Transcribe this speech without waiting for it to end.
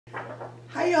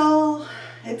Hi y'all,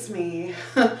 it's me,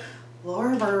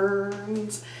 Laura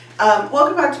Burns.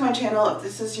 Welcome back to my channel. If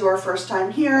this is your first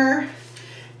time here,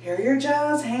 here are your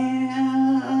jazz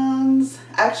hands.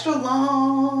 Extra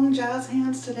long jazz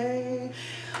hands today.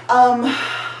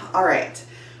 Alright,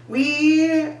 we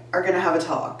are gonna have a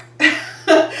talk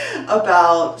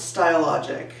about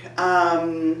Stylogic.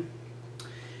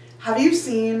 Have you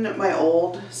seen my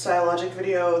old Stylogic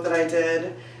video that I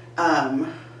did?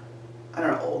 I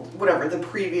don't know, old, whatever, the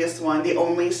previous one, the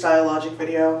only Stylogic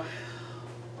video.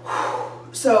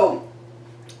 So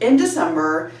in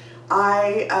December,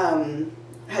 I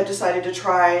had decided to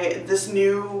try this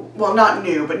new, well, not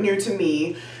new, but new to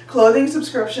me, clothing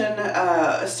subscription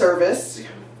service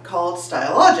called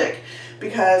Stylogic,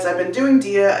 because I've been doing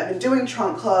Dia, I've been doing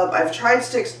Trunk Club, I've tried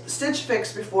Stitch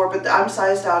Fix before, but I'm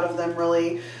sized out of them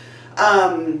really.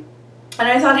 And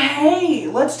I thought, hey,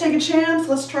 let's take a chance,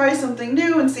 let's try something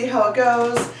new and see how it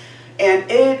goes.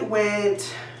 And it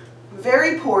went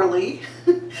very poorly.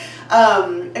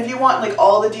 If you want like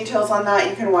all the details on that,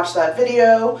 you can watch that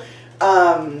video.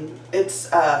 It's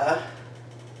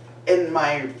in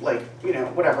my, like, you know,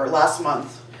 whatever, last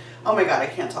month. Oh my god, I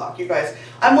can't talk, you guys.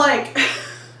 I'm like,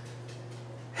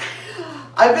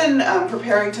 I've been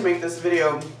preparing to make this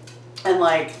video and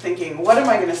like thinking, what am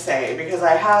I going to say? Because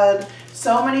I had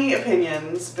so many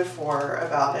opinions before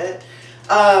about it.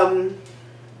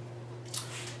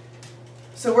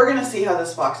 So we're gonna see how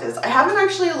this box is. I haven't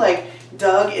actually like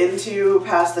dug into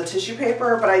past the tissue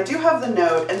paper, but I do have the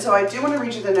note, and so I do want to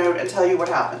read you the note and tell you what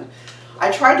happened.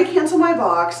 I tried to cancel my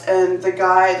box, and the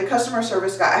guy, the customer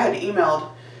service guy, I had emailed,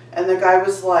 and the guy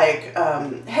was like,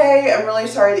 hey, I'm really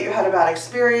sorry that you had a bad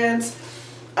experience.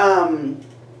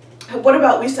 What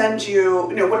about we send you,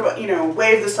 what about,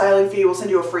 waive the styling fee, we'll send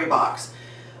you a free box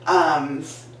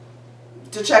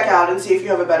to check out and see if you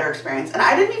have a better experience. And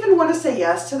I didn't even want to say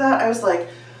yes to that. I was like,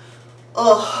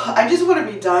 ugh, I just want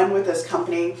to be done with this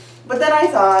company. But then I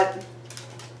thought,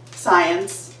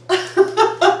 science,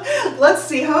 let's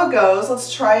see how it goes,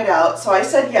 let's try it out. So I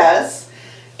said yes,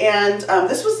 and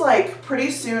this was like pretty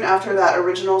soon after that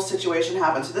original situation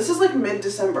happened. So this is like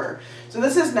mid-December. So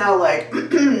this is now like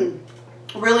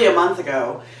really a month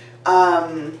ago.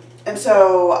 And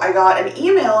so I got an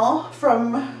email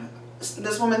from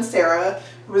this woman, Sarah,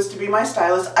 who was to be my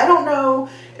stylist. I don't know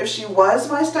if she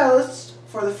was my stylist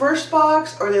for the first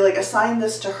box or they like assigned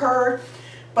this to her,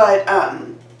 but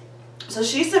so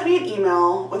she sent me an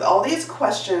email with all these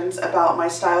questions about my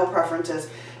style preferences.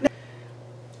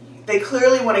 They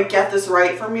clearly want to get this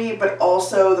right for me, but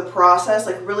also the process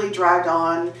like really dragged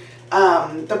on.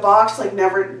 The box like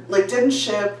never, like didn't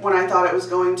ship when I thought it was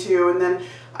going to, and then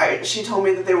she told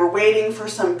me that they were waiting for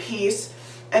some piece,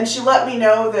 and she let me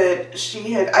know that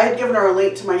I had given her a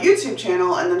link to my YouTube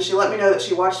channel, and then she let me know that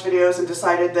she watched videos and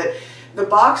decided that the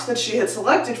box that she had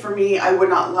selected for me I would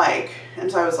not like, and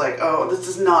so I was like, oh, this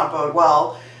does not bode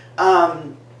well.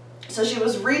 So she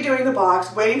was redoing the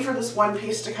box, waiting for this one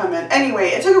piece to come in. Anyway,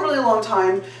 it took a really long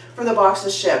time for the box to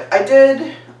ship.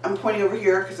 I'm pointing over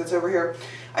here because it's over here.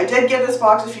 I did get this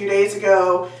box a few days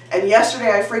ago, and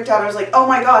yesterday I freaked out. I was like, oh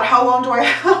my god, how long do I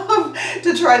have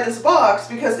to try this box?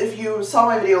 Because if you saw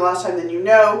my video last time, then you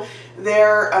know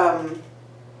their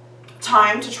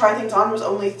time to try things on was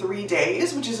only 3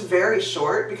 days, which is very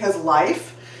short because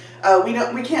life. We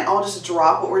can't all just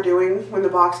drop what we're doing when the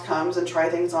box comes and try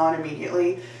things on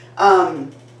immediately. So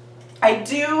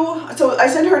I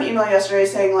sent her an email yesterday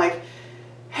saying like,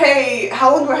 hey,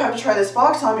 how long do I have to try this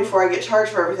box on before I get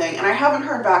charged for everything? And I haven't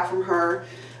heard back from her,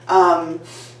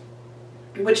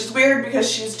 which is weird because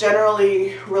she's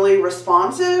generally really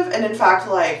responsive, and in fact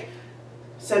like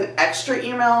sent extra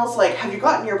emails like, have you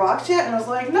gotten your box yet? And I was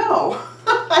like, no,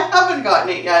 I haven't gotten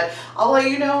it yet. I'll let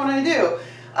you know when I do.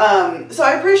 So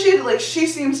I appreciate it, like she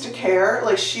seems to care,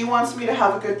 like she wants me to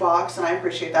have a good box, and I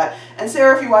appreciate that. And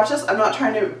Sarah, if you watch this, I'm not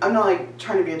like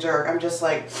trying to be a jerk, I'm just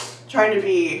like trying to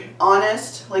be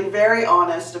honest, like very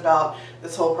honest about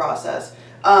this whole process.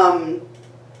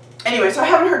 Anyway, so I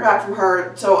haven't heard back from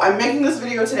her, so I'm making this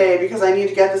video today because I need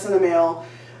to get this in the mail.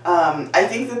 I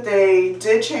think that they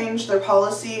did change their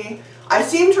policy. I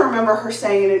seem to remember her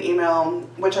saying in an email,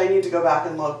 which I need to go back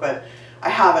and look, but I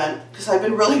haven't because I've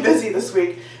been really busy this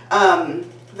week,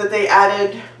 that they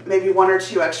added maybe 1 or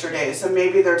 2 extra days. So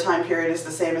maybe their time period is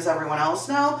the same as everyone else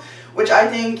now, which I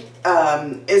think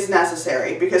is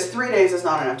necessary because 3 days is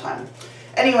not enough time.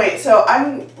 Anyway, so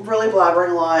I'm really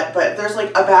blabbering a lot, but there's like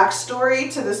a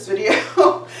backstory to this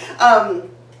video.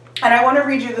 And I want to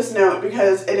read you this note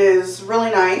because it is really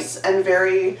nice and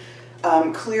very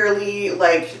clearly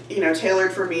like,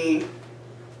 tailored for me,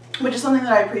 which is something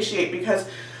that I appreciate because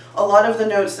a lot of the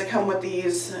notes that come with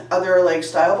these other like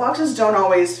style boxes don't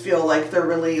always feel like they're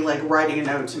really like writing a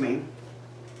note to me.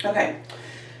 Okay.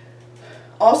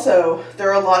 Also, there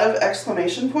are a lot of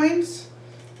exclamation points,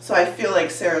 so I feel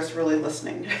like Sarah's really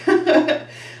listening.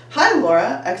 Hi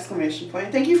Laura, exclamation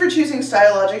point. Thank you for choosing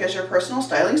Stylogic as your personal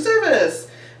styling service.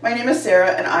 My name is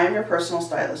Sarah and I am your personal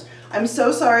stylist. I'm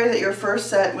so sorry that your first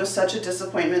set was such a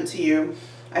disappointment to you.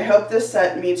 I hope this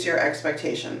set meets your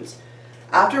expectations.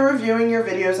 After reviewing your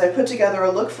videos, I put together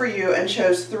a look for you and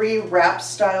chose 3 wrap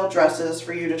style dresses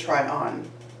for you to try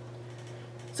on.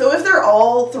 So if they're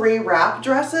all 3 wrap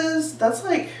dresses, that's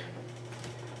like,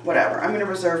 whatever. I'm going to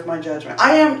reserve my judgment.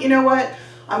 I am, you know what?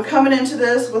 I'm coming into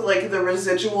this with like the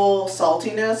residual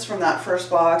saltiness from that first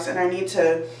box, and I need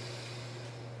to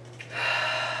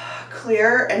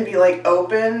clear and be like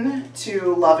open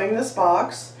to loving this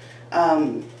box.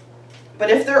 But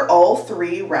if they're all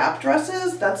 3 wrap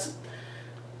dresses, that's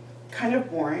kind of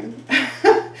boring.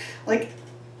 Like,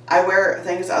 I wear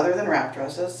things other than wrap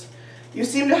dresses. You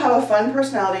seem to have a fun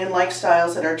personality and like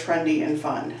styles that are trendy and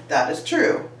fun. That is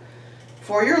true.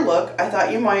 For your look, I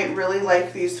thought you might really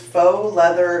like these faux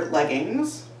leather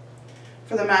leggings.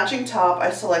 For the matching top, I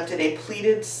selected a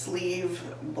pleated sleeve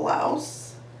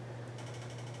blouse.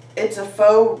 It's a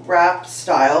faux wrap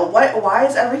style. Why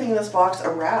is everything in this box a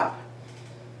wrap?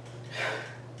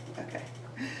 Okay.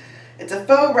 It's a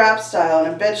faux wrap style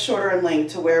and a bit shorter in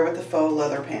length to wear with the faux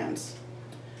leather pants.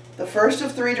 The first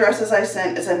of 3 dresses I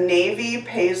sent is a navy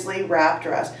paisley wrap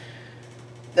dress.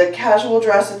 The casual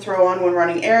dress to throw on when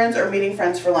running errands or meeting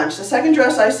friends for lunch. The second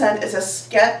dress I sent is a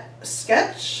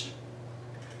sketch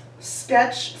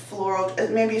floral,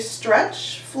 maybe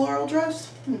stretch floral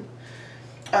dress?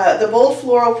 The bold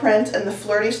floral print and the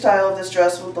flirty style of this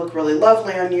dress would look really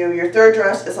lovely on you. Your third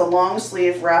dress is a long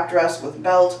sleeve wrap dress with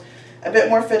belt, a bit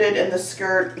more fitted in the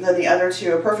skirt than the other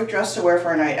 2, a perfect dress to wear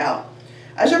for a night out.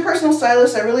 As your personal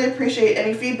stylist, I really appreciate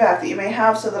any feedback that you may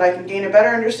have so that I can gain a better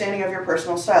understanding of your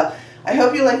personal style. I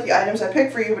hope you like the items I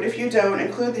picked for you, but if you don't,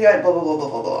 include the item, blah, blah, blah, blah,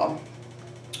 blah, blah.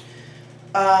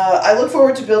 I look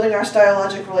forward to building our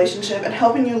Stylogic relationship and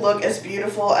helping you look as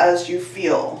beautiful as you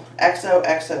feel.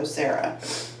 XOXO Sarah.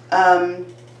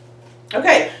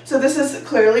 Okay, so this is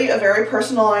clearly a very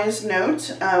personalized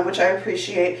note, which I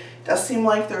appreciate. It does seem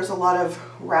like there's a lot of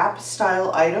wrap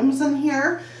style items in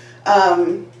here,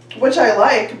 which I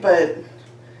like, but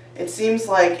it seems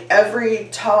like every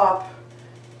top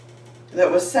that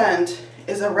was sent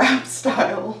is a wrap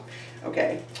style.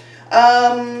 Okay.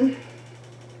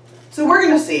 So we're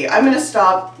going to see. I'm going to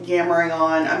stop yammering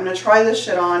on. I'm going to try this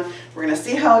shit on. We're going to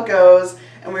see how it goes.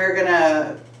 And we're going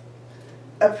to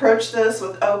approach this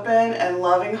with open and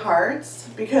loving hearts.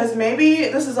 Because maybe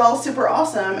this is all super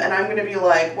awesome. And I'm going to be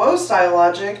like, whoa,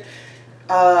 Stylogic.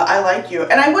 I like you.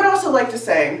 And I would also like to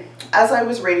say, as I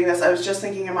was reading this, I was just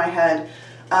thinking in my head,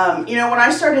 you know, when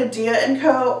I started Dia &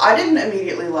 Co., I didn't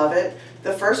immediately love it.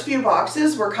 The first few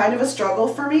boxes were kind of a struggle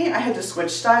for me. I had to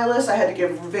switch stylists. I had to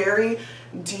give very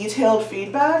detailed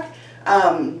feedback.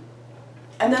 And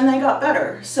then they got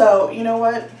better. So, you know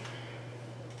what?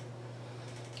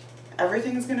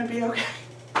 Everything's going to be okay.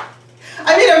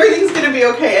 I mean, everything's going to be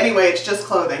okay anyway. It's just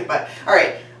clothing. But, all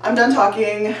right, I'm done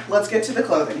talking. Let's get to the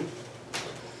clothing.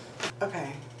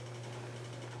 Okay.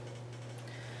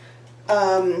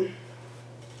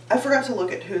 I forgot to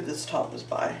look at who this top was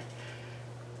by.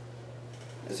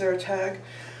 Is there a tag?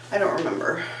 I don't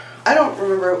remember. I don't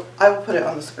remember. I will put it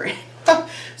on the screen.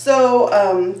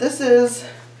 So this is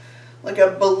like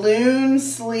a balloon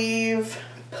sleeve,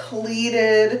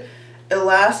 pleated,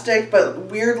 elastic, but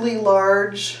weirdly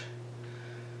large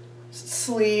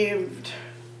sleeved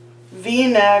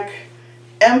V-neck,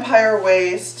 empire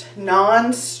waist,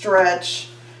 non-stretch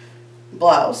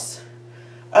blouse.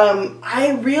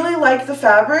 I really like the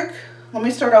fabric. Let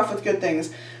me start off with good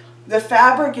things. The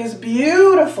fabric is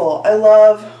beautiful. I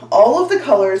love all of the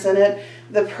colors in it.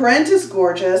 The print is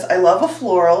gorgeous. I love a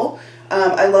floral.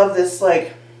 I love this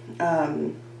like,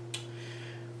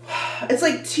 it's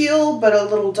like teal but a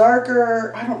little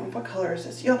darker. I don't know, what color is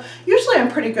this? Usually I'm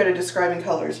pretty good at describing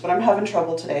colors, but I'm having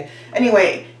trouble today.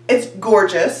 Anyway, it's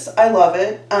gorgeous. I love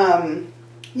it.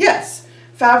 Yes,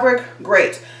 fabric,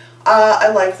 great. I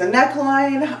like the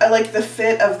neckline. I like the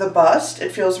fit of the bust.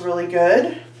 It feels really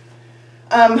good.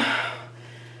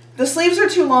 The sleeves are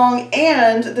too long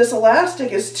and this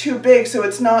elastic is too big, so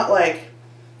it's not like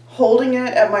holding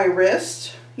it at my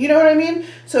wrist. You know what I mean?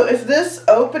 So if this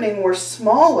opening were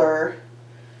smaller,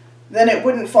 then it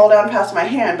wouldn't fall down past my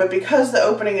hand. But because the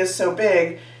opening is so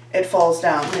big, it falls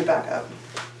down. Let me back up.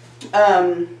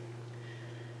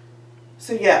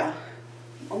 So yeah,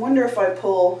 I wonder if I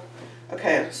pull...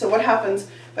 Okay, so what happens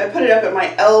if I put it up at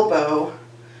my elbow,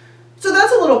 so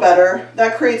that's a little better.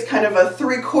 That creates kind of a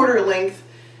 3/4 length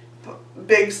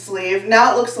big sleeve.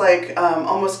 Now it looks like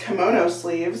almost kimono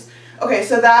sleeves. Okay,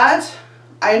 so that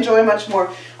I enjoy much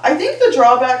more. I think the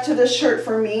drawback to this shirt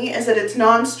for me is that it's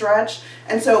non-stretch,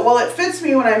 and so while it fits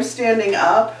me when I'm standing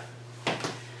up,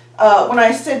 when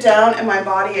I sit down and my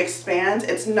body expands,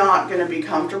 it's not going to be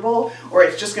comfortable, or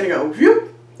it's just going to go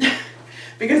whoop,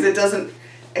 because it doesn't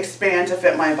expand to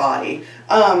fit my body.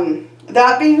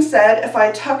 That being said, if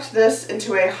I tucked this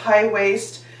into a high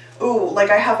waist, ooh, like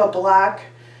I have a black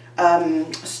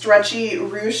stretchy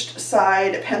ruched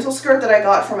side pencil skirt that I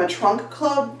got from a trunk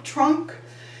club trunk.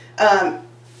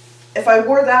 If I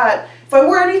wore that, if I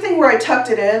wore anything where I tucked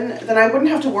it in, then I wouldn't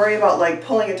have to worry about like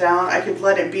pulling it down. I could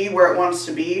let it be where it wants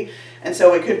to be, and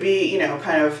so it could be, you know,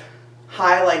 kind of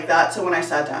high like that, so when I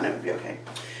sat down it would be okay.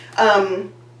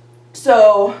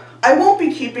 So I won't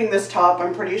be keeping this top,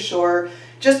 I'm pretty sure,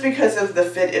 just because of the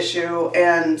fit issue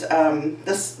and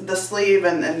the sleeve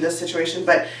and this situation,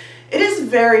 but it is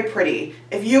very pretty.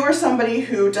 If you are somebody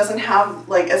who doesn't have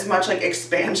like as much like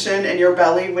expansion in your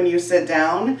belly when you sit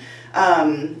down,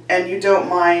 and you don't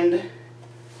mind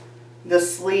the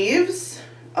sleeves,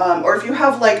 or if you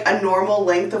have like a normal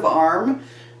length of arm,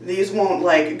 these won't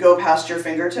like go past your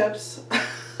fingertips.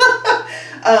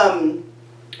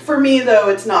 For me though,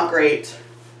 it's not great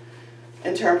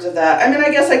in terms of that. I mean, I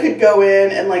guess I could go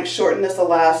in and like shorten this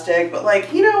elastic, but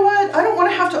like, you know what? I don't want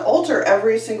to have to alter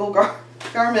every single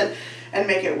garment and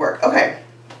make it work. Okay,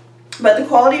 but the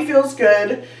quality feels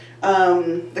good.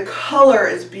 The color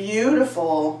is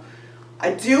beautiful. I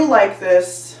do like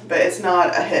this, but it's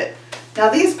not a hit. Now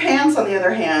these pants, on the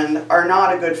other hand, are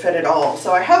not a good fit at all.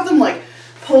 So I have them like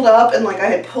pulled up, and like I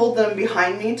had pulled them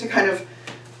behind me to kind of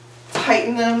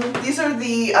tighten them. These are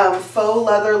the faux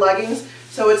leather leggings.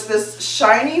 So it's this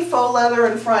shiny faux leather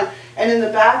in front, and in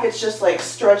the back it's just like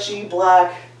stretchy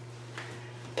black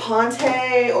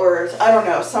ponte, or I don't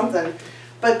know, something.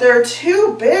 But they're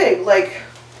too big. Like,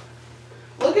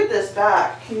 look at this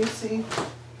back. Can you see?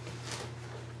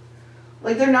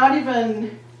 Like, they're not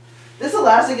even, this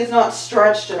elastic is not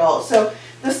stretched at all. So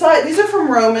the size, these are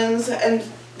from Romans, and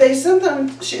they sent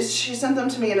them, she sent them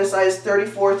to me in a size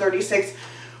 34, 36,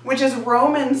 which is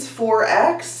Romans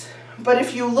 4X. But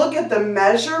if you look at the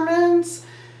measurements,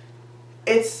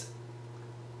 it's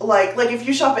like if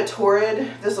you shop at Torrid,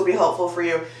 this will be helpful for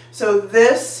you. So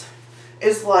this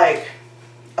is like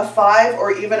a 5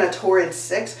 or even a Torrid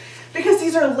 6, because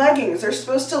these are leggings. They're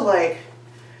supposed to like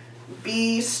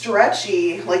be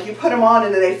stretchy, like you put them on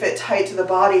and then they fit tight to the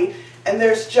body, and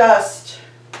there's just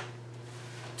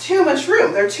too much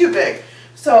room. They're too big.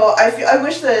 So I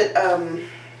wish that,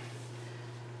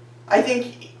 I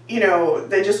think, you know,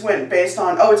 they just went based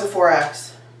on, oh, it's a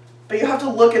 4X. But you have to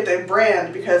look at the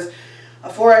brand, because a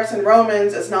 4X in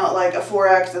Romans is not like a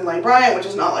 4X in Lane Bryant, which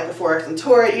is not like a 4X in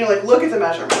Torrid. You know, like, look at the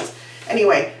measurements.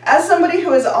 Anyway, as somebody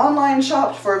who has online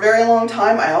shopped for a very long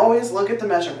time, I always look at the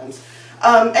measurements.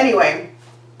 Anyway,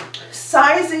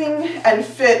 sizing and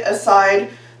fit aside,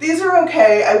 these are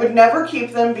okay. I would never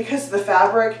keep them because the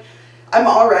fabric, I'm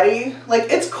already,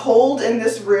 like, it's cold in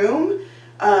this room.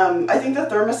 I think the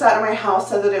thermostat in my house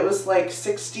said that it was like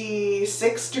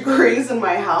 66 degrees in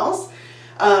my house,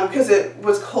 because it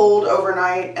was cold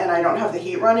overnight and I don't have the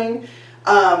heat running.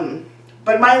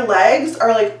 But my legs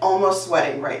are like almost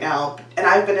sweating right now, and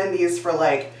I've been in these for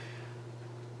like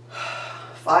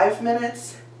 5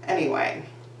 minutes. Anyway,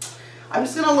 I'm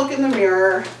just gonna look in the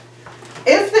mirror.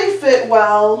 If they fit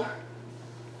well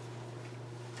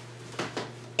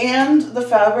and the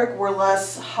fabric were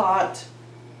less hot,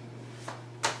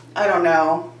 I don't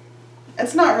know.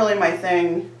 It's not really my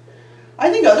thing. I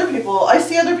think other people, I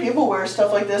see other people wear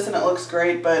stuff like this and it looks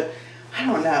great, but I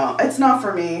don't know. It's not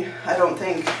for me, I don't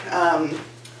think.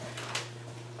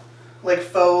 Like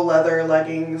faux leather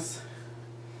leggings.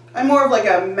 I'm more of like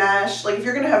a mesh, like if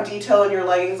you're gonna have detail in your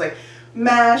leggings, like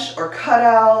mesh or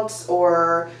cutouts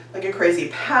or like a crazy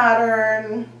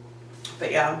pattern.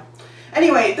 But yeah.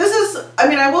 Anyway, this is, I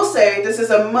mean, I will say this is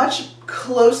a much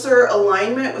closer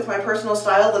alignment with my personal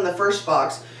style than the first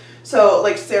box. So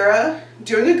like, Sarah,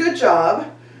 doing a good job.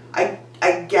 I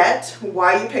get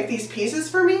why you pick these pieces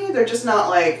for me. They're just not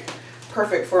like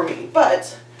perfect for me,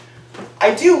 but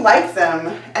I do like them,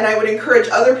 and I would encourage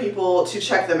other people to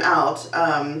check them out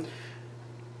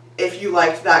if you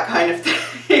liked that kind of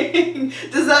thing.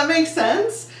 Does that make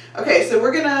sense? Okay, so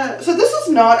we're gonna, so this is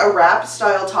not a wrap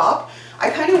style top. I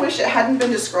kind of wish it hadn't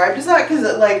been described as that, because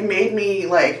it like made me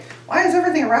like, why is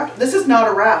everything a wrap? This is not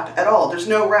a wrap at all. There's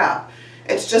no wrap.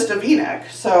 It's just a V-neck.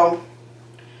 So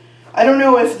I don't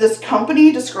know if this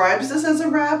company describes this as a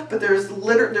wrap, but there's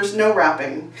no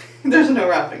wrapping. There's no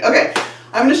wrapping. Okay,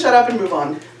 I'm gonna shut up and move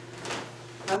on.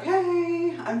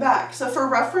 Okay, I'm back. So for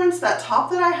reference, that top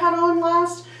that I had on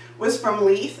last was from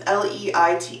Leith,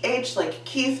 L-E-I-T-H, like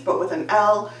Keith, but with an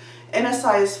L, in a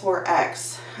size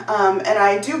 4X. And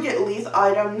I do get Leith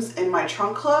items in my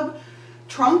trunk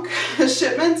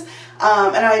shipments,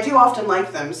 and I do often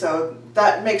like them, so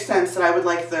that makes sense that I would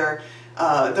like their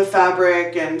the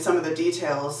fabric and some of the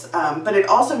details, but it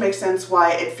also makes sense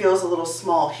why it feels a little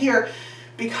small here,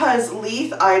 because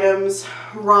Leith items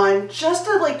run just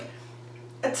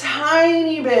a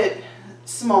tiny bit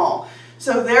small.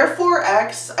 So their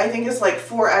 4X, I think, is like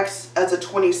 4X as a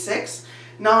 26,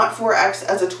 not 4X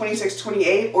as a 26,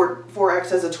 28, or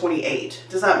 4X as a 28.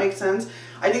 Does that make sense?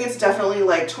 I think it's definitely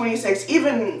like 26,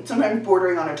 even sometimes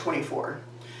bordering on a 24.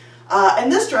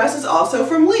 And this dress is also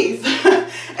from Leith.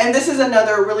 And this is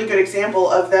another really good example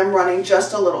of them running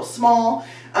just a little small.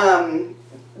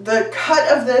 The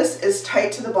cut of this is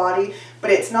tight to the body, but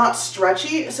it's not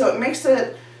stretchy, so it makes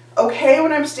it okay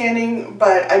when I'm standing,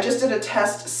 but I just did a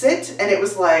test sit and it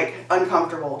was like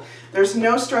uncomfortable. There's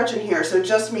no stretch in here, so it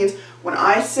just means when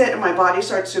I sit and my body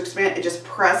starts to expand, it just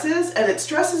presses and it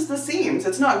stresses the seams.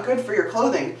 It's not good for your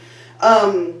clothing.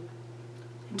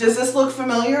 Does this look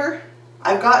familiar?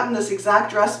 I've gotten this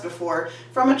exact dress before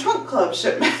from a trunk club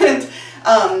shipment.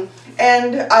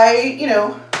 And I, you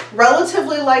know,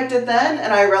 relatively liked it then,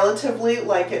 and I relatively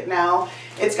like it now.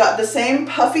 It's got the same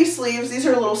puffy sleeves. These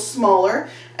are a little smaller,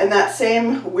 and that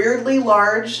same weirdly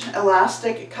large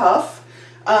elastic cuff.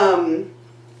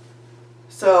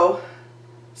 So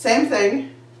same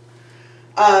thing,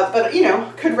 but you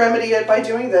know, could remedy it by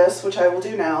doing this, which I will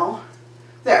do now.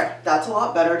 There, that's a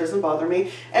lot better, it doesn't bother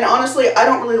me. And honestly, I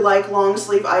don't really like long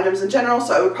sleeve items in general,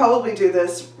 so I would probably do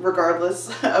this regardless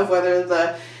of whether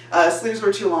the sleeves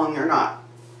were too long or not.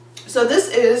 So this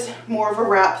is more of a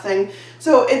wrap thing.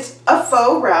 So it's a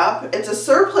faux wrap. It's a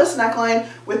surplus neckline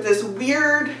with this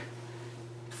weird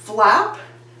flap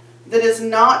that is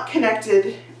not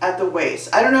connected at the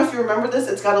waist. I don't know if you remember this.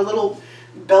 It's got a little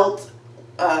belt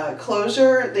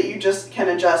closure that you just can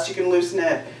adjust. You can loosen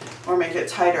it or make it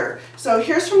tighter. So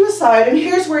here's from the side, and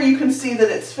here's where you can see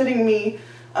that it's fitting me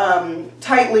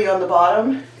tightly on the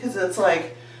bottom, because it's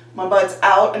like my butt's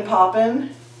out and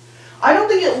popping. I don't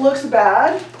think it looks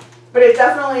bad, but it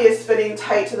definitely is fitting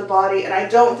tight to the body, and I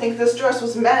don't think this dress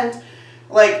was meant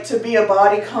like to be a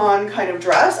bodycon kind of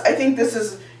dress. I think this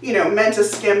is, you know, meant to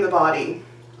skim the body.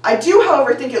 I do,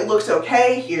 however, think it looks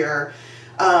okay here,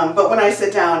 but when I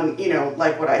sit down, you know,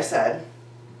 like what I said.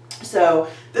 So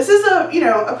this is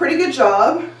a pretty good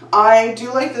job. I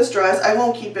do like this dress. I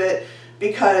won't keep it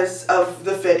because of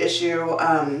the fit issue.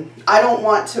 I don't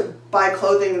want to buy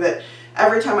clothing that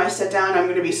every time I sit down I'm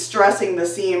going to be stressing the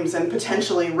seams and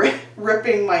potentially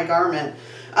ripping my garment.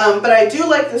 But I do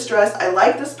like this dress. I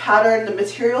like this pattern. The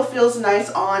material feels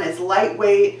nice on. It's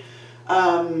lightweight.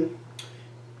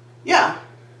 Yeah.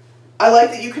 I like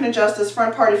that you can adjust this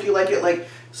front part if you like it like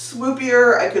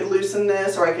swoopier. I could loosen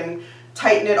this, or I can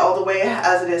tighten it all the way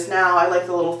as it is now. I like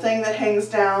the little thing that hangs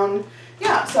down.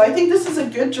 Yeah, so I think this is a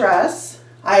good dress.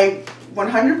 I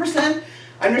 100%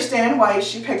 understand why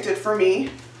she picked it for me,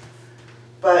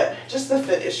 but just the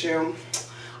fit issue.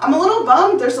 I'm a little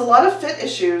bummed. There's a lot of fit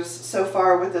issues so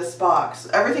far with this box.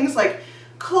 Everything's like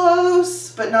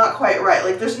close, but not quite right.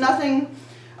 Like there's nothing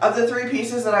of the three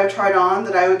pieces that I've tried on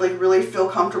that I would like really feel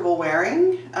comfortable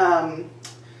wearing.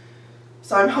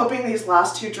 So I'm hoping these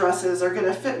last two dresses are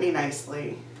gonna fit me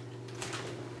nicely.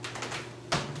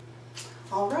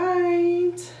 All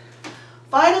right,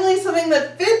 finally something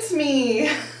that fits me.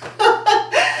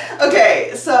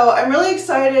 Okay, so I'm really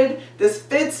excited. This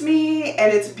fits me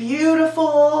and it's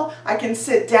beautiful. I can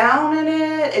sit down in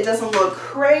it. It doesn't look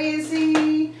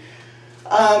crazy.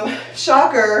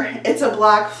 Shocker, it's a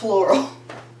black floral.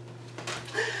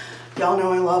 Y'all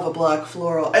know I love a black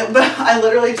floral. I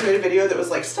literally made a video that was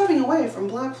like stepping away from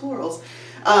black florals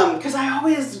because I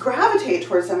always gravitate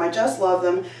towards them. I just love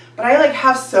them, but I like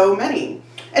have so many.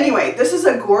 Anyway, this is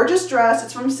a gorgeous dress.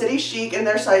 It's from City Chic in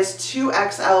their size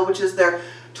 2XL, which is their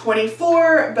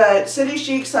 24, but City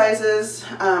Chic sizes,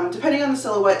 depending on the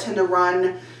silhouette, tend to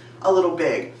run a little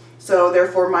big. So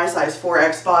therefore my size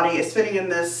 4X body is fitting in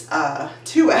this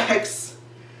 2X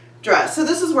dress. So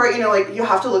this is where, you know, like you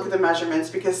have to look at the measurements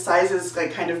because sizes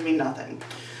like kind of mean nothing.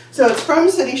 So it's from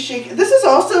City Chic. This is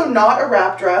also not a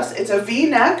wrap dress. It's a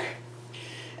V-neck,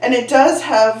 and it does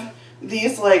have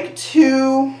these like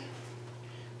two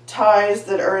ties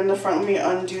that are in the front. Let me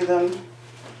undo them.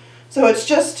 So it's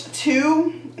just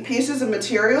two pieces of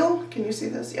material. Can you see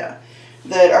this? Yeah.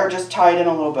 that are just tied in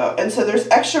a little bow. And so there's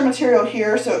extra material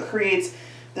here, so it creates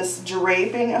this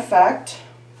draping effect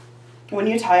when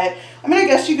you tie it. I mean, I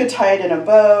guess you could tie it in a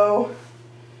bow.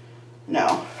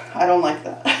 No, I don't like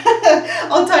that.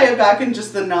 I'll tie it back in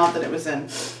just the knot that it was in.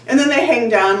 And then they hang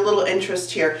down, a little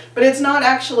interest here. But it's not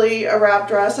actually a wrap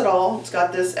dress at all. It's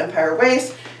got this empire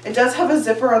waist. It does have a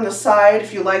zipper on the side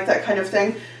if you like that kind of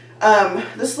thing.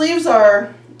 The sleeves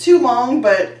are too long,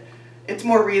 but it's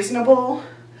more reasonable.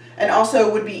 And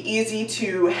also would be easy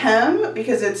to hem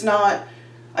because it's not,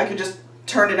 I could just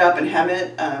turn it up and hem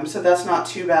it. So that's not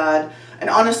too bad. And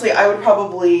honestly, I would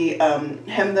probably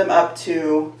hem them up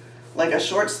to like a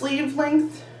short sleeve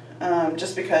length,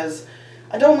 just because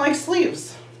I don't like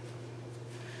sleeves.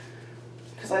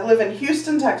 Because I live in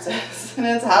Houston, Texas, and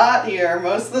it's hot here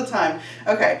most of the time.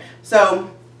 Okay, so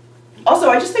also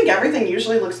I just think everything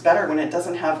usually looks better when it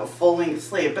doesn't have a full length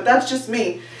sleeve, but that's just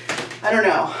me. I don't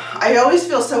know. I always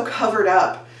feel so covered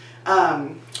up.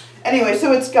 Anyway,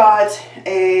 so it's got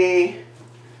a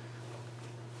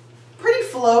pretty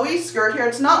flowy skirt here.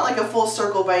 It's not like a full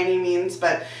circle by any means,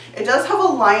 but it does have a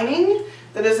lining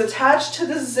that is attached to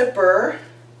the zipper.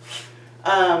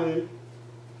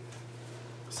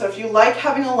 So if you like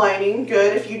having a lining,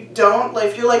 good. If you don't, like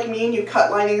if you're like me and you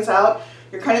cut linings out,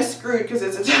 you're kind of screwed because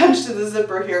it's attached to the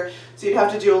zipper here. So you'd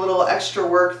have to do a little extra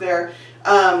work there.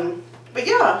 But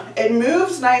yeah, it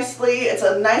moves nicely. It's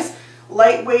a nice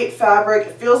lightweight fabric.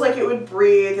 It feels like it would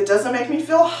breathe. It doesn't make me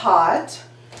feel hot.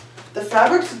 The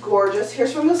fabric's gorgeous.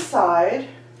 Here's from the side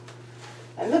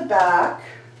and the back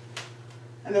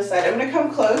and the side. I'm going to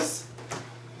come close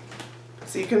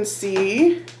so you can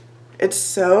see. It's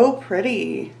so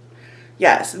pretty.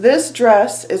 Yes, this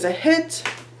dress is a hit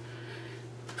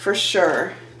for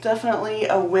sure. Definitely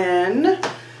a win.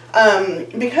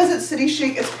 Because it's City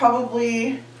Chic, it's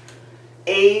probably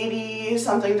 $80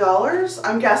 something,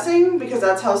 I'm guessing, because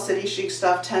that's how City Chic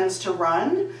stuff tends to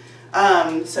run.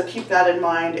 So keep that in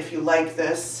mind if you like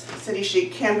this. City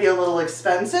Chic can be a little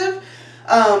expensive,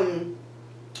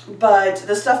 but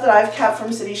the stuff that I've kept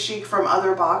from City Chic from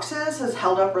other boxes has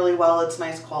held up really well. It's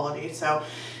nice quality. So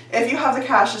if you have the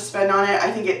cash to spend on it,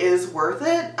 I think it is worth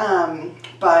it.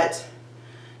 But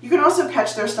you can also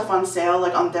catch their stuff on sale,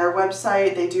 like on their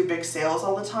website. They do big sales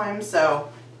all the time, so,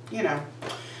 you know.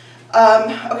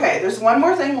 Okay, there's one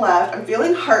more thing left. I'm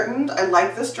feeling heartened. I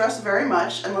like this dress very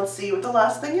much, and let's see what the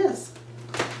last thing is.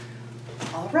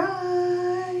 All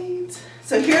right.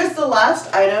 So here's the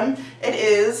last item. It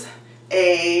is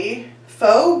a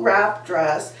faux wrap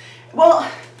dress. Well,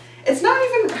 it's not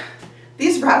even,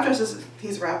 these wrap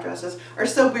dresses are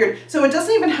so weird. So it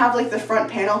doesn't even have like the front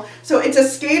panel. So it's a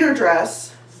skater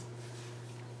dress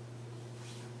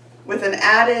with an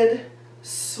added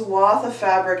swath of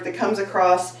fabric that comes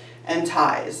across and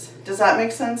ties. Does that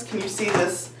make sense? Can you see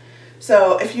this?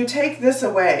 So if you take this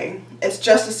away, it's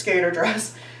just a skater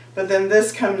dress, but then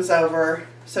this comes over.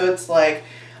 So it's like,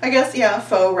 I guess, yeah,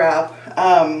 faux wrap.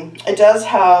 It does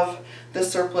have the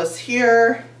surplus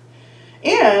here,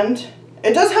 and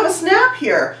it does have a snap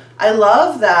here. I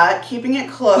love that, keeping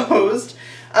it closed.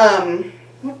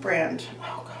 What brand?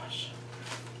 Oh gosh.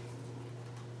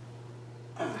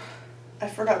 I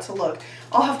forgot to look.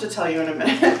 I'll have to tell you in a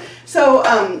minute. So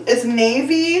it's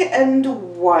navy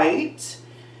and white.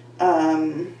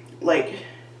 Like,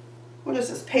 what is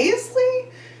this?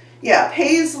 Paisley? Yeah,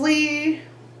 paisley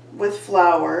with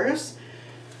flowers.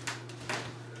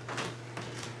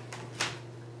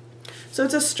 So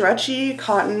it's a stretchy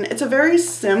cotton. It's a very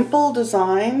simple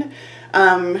design.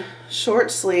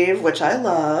 Short sleeve, which I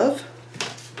love.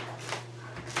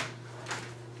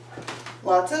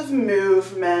 Lots of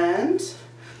movement.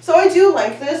 So I do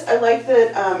like this. I like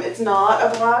that it's not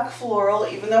a black floral,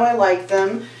 even though I like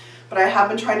them. But I have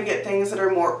been trying to get things that are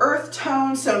more earth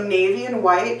tone, so navy and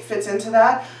white fits into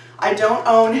that. I don't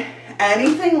own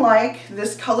anything like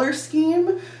this color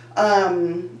scheme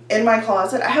in my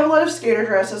closet. I have a lot of skater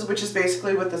dresses, which is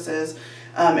basically what this is,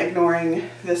 ignoring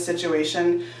this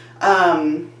situation.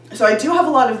 So I do have a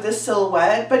lot of this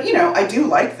silhouette, but you know, I do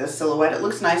like this silhouette. It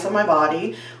looks nice on my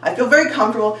body. I feel very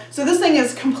comfortable. So this thing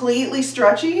is completely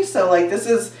stretchy. So like this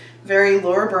is very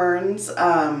Laura Burns.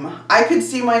 I could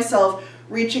see myself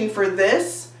reaching for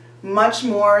this much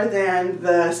more than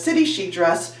the City Chic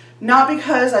dress, not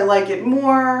because I like it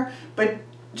more, but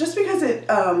just because it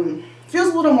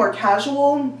feels a little more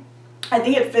casual. I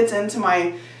think it fits into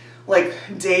my like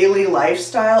daily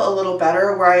lifestyle a little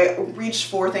better, where I reach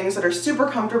for things that are super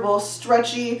comfortable,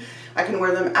 stretchy. I can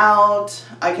wear them out,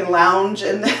 I can lounge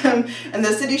in them, and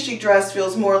the City Chic dress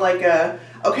feels more like a,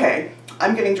 okay,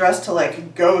 I'm getting dressed to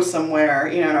like go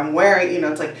somewhere, you know, and I'm wearing, you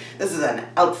know, it's like, this is an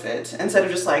outfit instead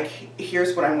of just like,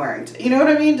 here's what I'm wearing. You know what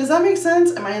I mean? Does that make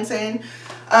sense? Am I insane?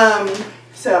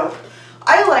 So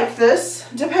I like this.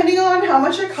 Depending on how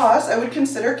much it costs, I would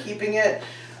consider keeping it.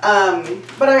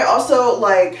 But I also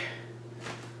like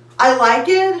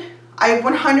it. I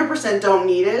 100% don't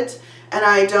need it, and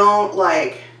I don't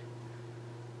like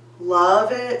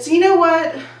love it. So you know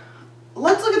what?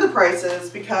 Let's look at the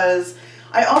prices, because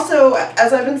I also,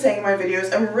 as I've been saying in my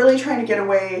videos, I'm really trying to get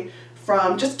away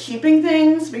from just keeping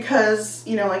things because,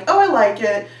 you know, like, oh, I like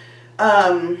it.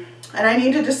 And I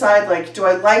need to decide, like, do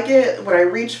I like it? Would I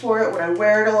reach for it? Would I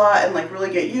wear it a lot and like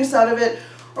really get use out of it?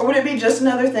 Or would it be just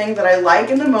another thing that I like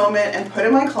in the moment and put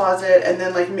in my closet and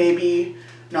then like maybe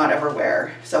not ever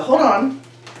wear? So hold on.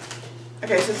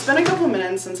 Okay, so it's been a couple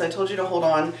minutes since I told you to hold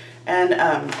on, and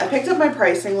I picked up my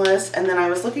pricing list, and then I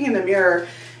was looking in the mirror,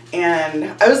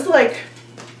 and I was like,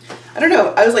 I don't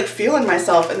know, I was like feeling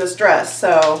myself in this dress,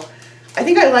 so I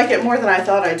think I like it more than I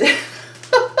thought I did.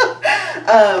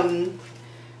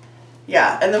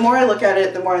 Yeah, and the more I look at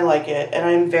it, the more I like it, and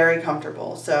I'm very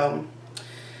comfortable, so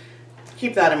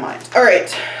keep that in mind. All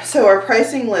right, so our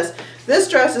pricing list. This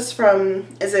dress is from,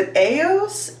 is it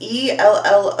Eos?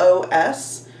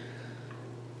 E-L-L-O-S?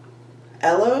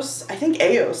 Elos? I think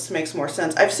Eos makes more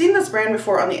sense. I've seen this brand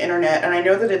before on the internet, and I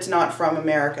know that it's not from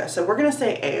America, so we're going to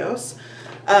say Eos.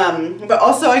 But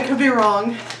also, I could be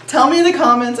wrong. Tell me in the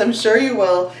comments. I'm sure you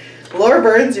will. Laura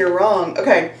Burns, you're wrong.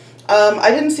 Okay,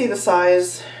 I didn't see the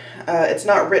size. It's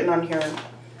not written on here.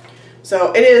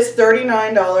 So it is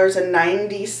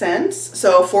 $39.90,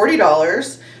 so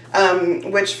 $40,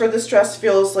 which for this dress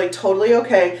feels like totally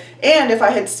okay. And if I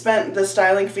had spent the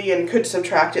styling fee and could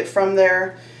subtract it from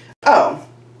there, oh,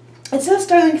 it says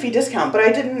styling fee discount, but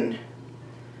I didn't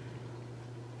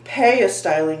pay a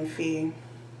styling fee.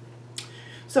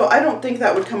 So I don't think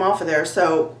that would come off of there.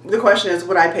 So the question is,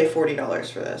 would I pay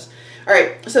 $40 for this? All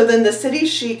right, so then the City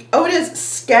Chic, oh, it is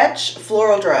Sketch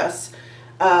floral dress,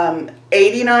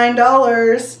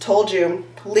 $89, told you.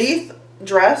 Leith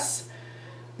dress,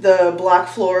 the black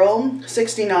floral,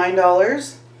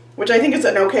 $69, which I think is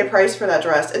an okay price for that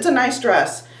dress. It's a nice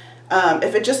dress.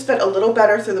 If it just fit a little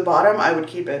better through the bottom, I would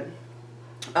keep it.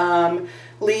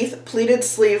 Leith pleated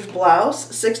sleeve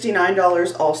blouse,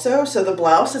 $69 also. So the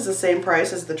blouse is the same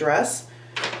price as the dress,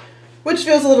 which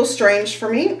feels a little strange for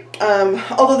me.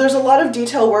 Although there's a lot of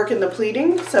detail work in the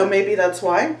pleating, so maybe that's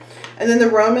why. And then the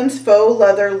Romans faux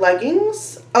leather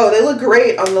leggings. Oh, they look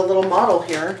great on the little model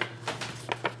here.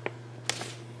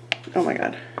 Oh my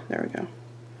God, there we go.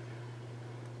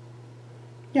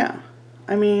 Yeah,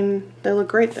 I mean, they look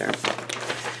great there.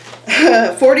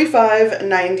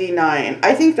 $45.99.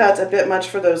 I think that's a bit much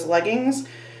for those leggings.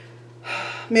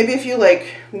 Maybe if you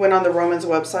like went on the Romans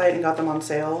website and got them on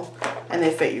sale and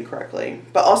they fit you correctly.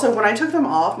 But also when I took them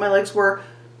off, my legs were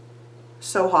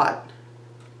so hot.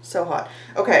 So hot.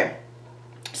 Okay.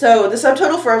 So the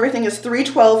subtotal for everything is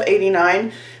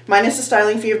 $312.89 minus the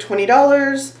styling fee of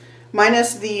 $20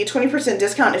 minus the 20%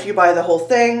 discount if you buy the whole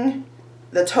thing.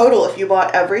 The total if you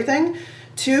bought everything,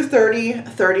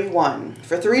 $230.31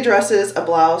 for 3 dresses, a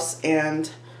blouse,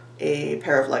 and a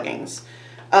pair of leggings.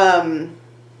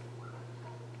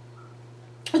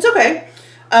 It's okay.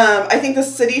 I think the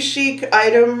City Chic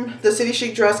item, the City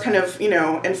Chic dress kind of, you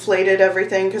know, inflated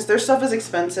everything because their stuff is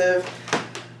expensive.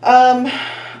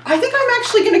 I think I'm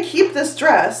actually going to keep this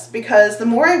dress because the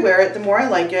more I wear it, the more I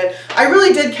like it. I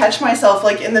really did catch myself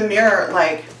like in the mirror,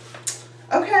 like,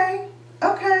 okay,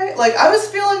 okay. Like I was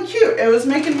feeling cute. It was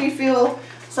making me feel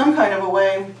some kind of a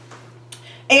way.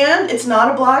 And it's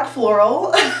not a black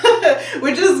floral,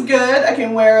 which is good. I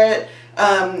can wear it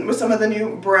with some of the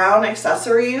new brown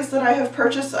accessories that I have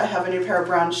purchased. I have a new pair of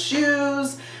brown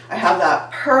shoes. I have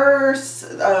that purse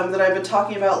that I've been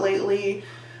talking about lately.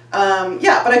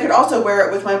 Yeah, but I could also wear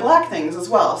it with my black things as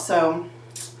well. So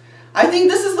I think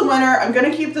this is the winner. I'm going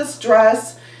to keep this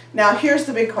dress. Now here's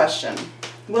the big question.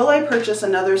 Will I purchase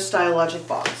another Stylogic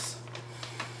box?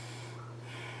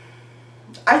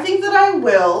 I think that I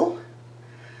will.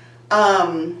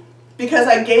 Because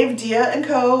I gave Dia &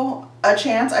 Co. a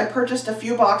chance. I purchased a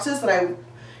few boxes that I,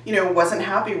 you know, wasn't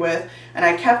happy with, and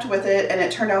I kept with it, and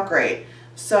it turned out great.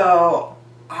 So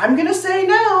I'm gonna say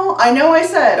no. I know I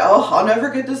said, oh, I'll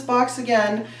never get this box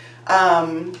again.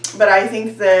 But I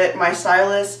think that my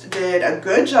stylist did a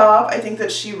good job. I think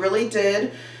that she really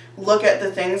did look at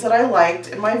the things that I liked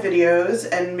in my videos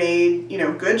and made, you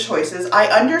know, good choices. I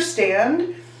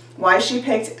understand why she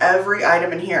picked every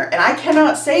item in here. And I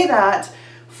cannot say that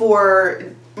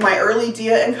for my early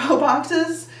Dia & Co.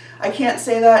 boxes. I can't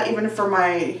say that even for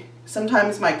my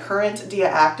sometimes my current Dia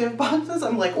Active boxes.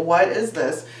 I'm like, what is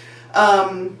this?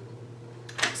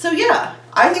 So yeah,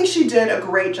 I think she did a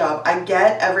great job. I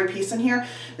get every piece in here.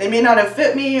 They may not have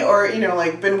fit me or, you know,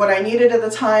 like been what I needed at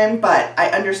the time, but I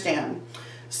understand.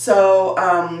 So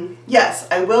yes,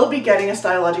 I will be getting a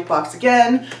Stylogic box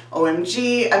again.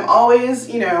 OMG, I'm always,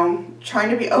 you know, trying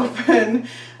to be open.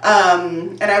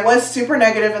 And I was super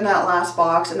negative in that last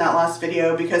box, in that last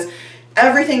video, because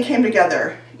everything came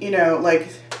together. You know, like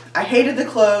I hated the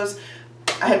clothes.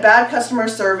 I had bad customer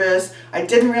service. I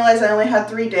didn't realize I only had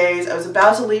 3 days. I was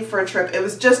about to leave for a trip. It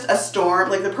was just a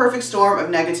storm, like the perfect storm of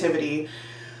negativity.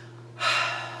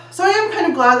 So I am kind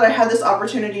of glad that I had this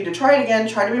opportunity to try it again,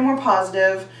 try to be more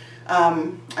positive.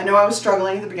 I know I was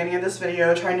struggling at the beginning of this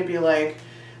video, trying to be like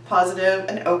positive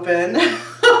and open.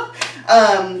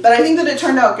 But I think that it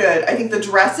turned out good. I think the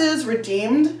dresses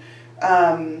redeemed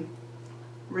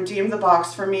the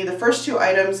box for me. The first 2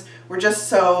 items were just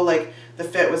so, like, the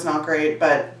fit was not great,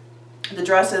 but the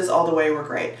dresses all the way were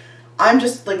great. I'm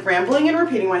just like rambling and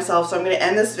repeating myself, so I'm going to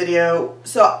end this video.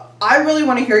 So I really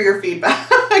want to hear your feedback.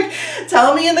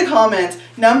 Tell me in the comments.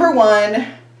 Number 1,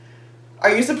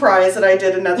 are you surprised that I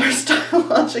did another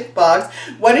Stylogic box?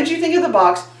 What did you think of the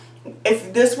box?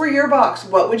 If this were your box,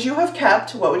 what would you have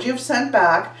kept? What would you have sent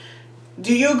back?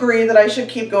 Do you agree that I should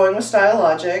keep going with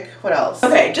Stylogic? What else?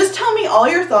 Okay, just tell me all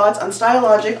your thoughts on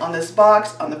Stylogic, on this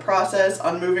box, on the process,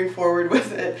 on moving forward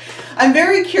with it. I'm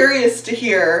very curious to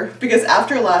hear, because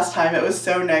after last time it was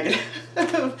so negative.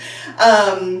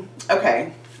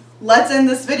 Okay, let's end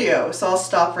this video, so I'll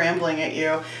stop rambling at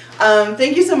you.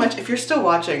 Thank you so much if you're still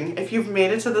watching, if you've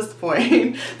made it to this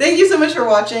point. Thank you so much for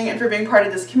watching and for being part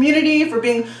of this community, for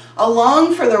being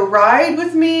along for the ride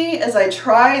with me as I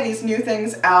try these new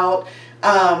things out.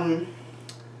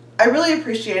 I really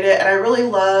appreciate it, and I really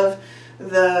love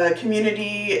the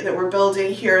community that we're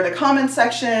building here in the comments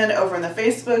section, over in the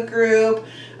Facebook group,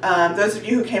 those of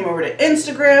you who came over to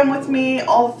Instagram with me,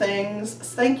 all the things.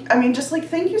 Thank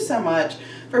you so much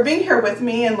for being here with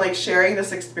me and like sharing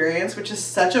this experience, which is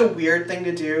such a weird thing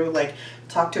to do, like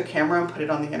talk to a camera and put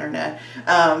it on the internet.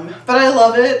 But I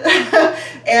love it.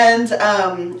 And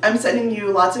I'm sending you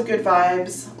lots of good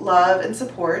vibes, love, and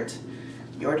support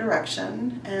your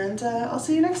direction, and I'll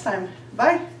see you next time.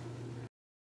 Bye.